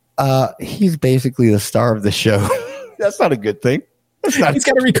 Like, he's basically the star of the show. That's not a good thing. He's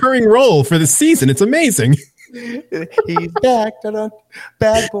got a recurring role for the season. It's amazing. He's back.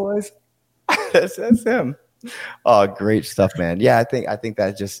 Bad Boys. That's him. Oh, great stuff, man. Yeah, I think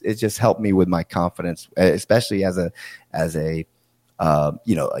that just helped me with my confidence, especially as a a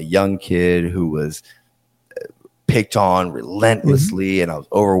young kid who was picked on relentlessly, and I was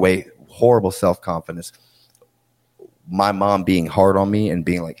overweight, horrible self-confidence. My mom being hard on me and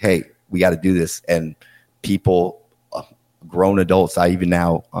being like, "Hey, we got to do this," and people. Grown adults, I even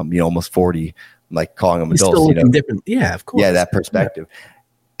now, almost 40, I'm like calling them adults. Still looking different. Yeah, of course. Yeah, that perspective.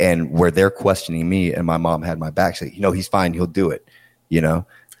 Yeah. And where they're questioning me, and my mom had my back, say, he's fine, he'll do it.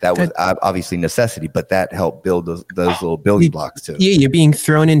 That was obviously necessity, but that helped build those little building blocks too. Yeah, you're being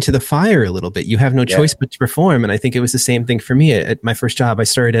thrown into the fire a little bit. You have no choice but to perform. And I think it was the same thing for me. At my first job, I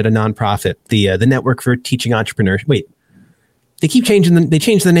started at a nonprofit, the Network for Teaching Entrepreneurs. Wait. They keep changing they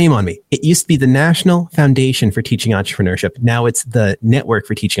changed the name on me. It used to be the National Foundation for Teaching Entrepreneurship. Now it's the Network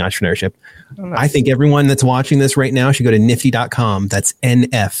for Teaching Entrepreneurship. Oh, nice. I think everyone that's watching this right now should go to nifty.com. That's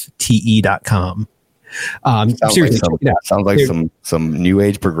NFTE.com. Sounds like some new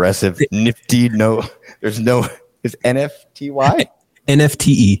age progressive nifty. No, it's NFTY?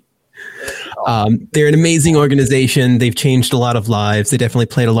 NFTE. They're an amazing organization. They've changed a lot of lives. They definitely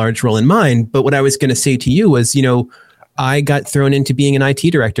played a large role in mine. But what I was going to say to you was, I got thrown into being an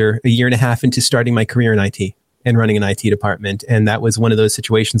IT director a year and a half into starting my career in IT and running an IT department. And that was one of those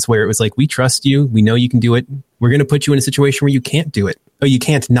situations where it was like, we trust you. We know you can do it. We're going to put you in a situation where you can't do it. Or you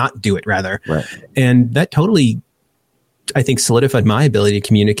can't not do it, rather. Right. And that totally, I think, solidified my ability to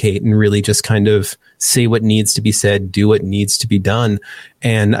communicate and really just kind of say what needs to be said, do what needs to be done.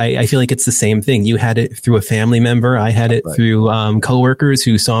 And I feel like it's the same thing. You had it through a family member. I had it through coworkers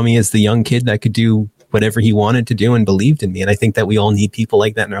who saw me as the young kid that could do whatever he wanted to do and believed in me. And I think that we all need people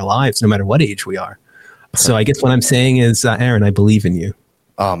like that in our lives, no matter what age we are. So I guess what I'm saying is, Aaron, I believe in you.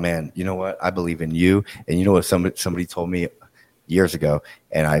 Oh man. You know what? I believe in you. And you know what somebody told me years ago,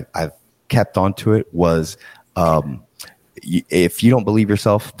 and I've kept on to it, was, if you don't believe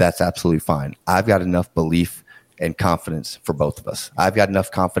yourself, that's absolutely fine. I've got enough belief and confidence for both of us. I've got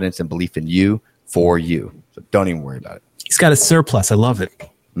enough confidence and belief in you for you. So don't even worry about it. He's got a surplus. I love it.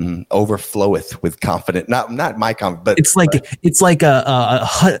 Overfloweth with confidence. Not my confidence, but it's like a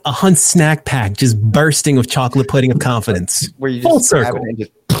Hunt snack pack just bursting with chocolate pudding of confidence. Where you just grab it and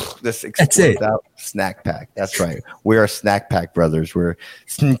just explodes out. Snack pack. That's right. We are snack pack brothers. We are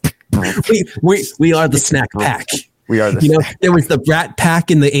the snack pack. We are the there was the brat pack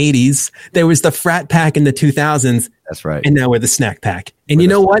in the 80s. There was the frat pack in the 2000s. That's right. And now we're the snack pack. And you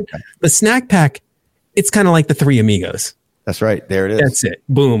know what? The snack pack, it's kind of like the Three Amigos. That's right. There it is. That's it.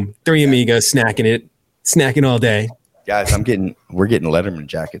 Boom. Three Amigos snacking all day. Guys, we're getting Letterman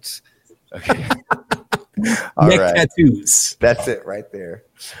jackets. Okay. All Neck right. tattoos. That's it right there.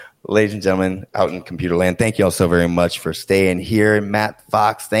 Ladies and gentlemen, out in computer land, thank you all so very much for staying here. Matt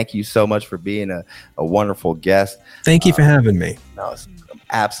Fox, thank you so much for being a wonderful guest. Thank you for having me. No, it's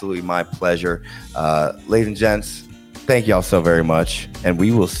absolutely my pleasure. Ladies and gents, thank you all so very much. And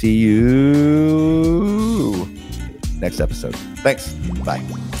we will see you next episode. Thanks. Bye.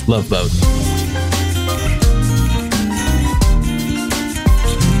 Love Boat.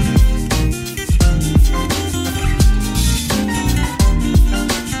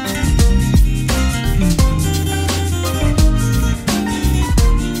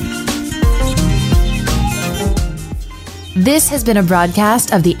 This has been a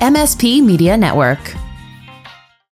broadcast of the MSP Media Network.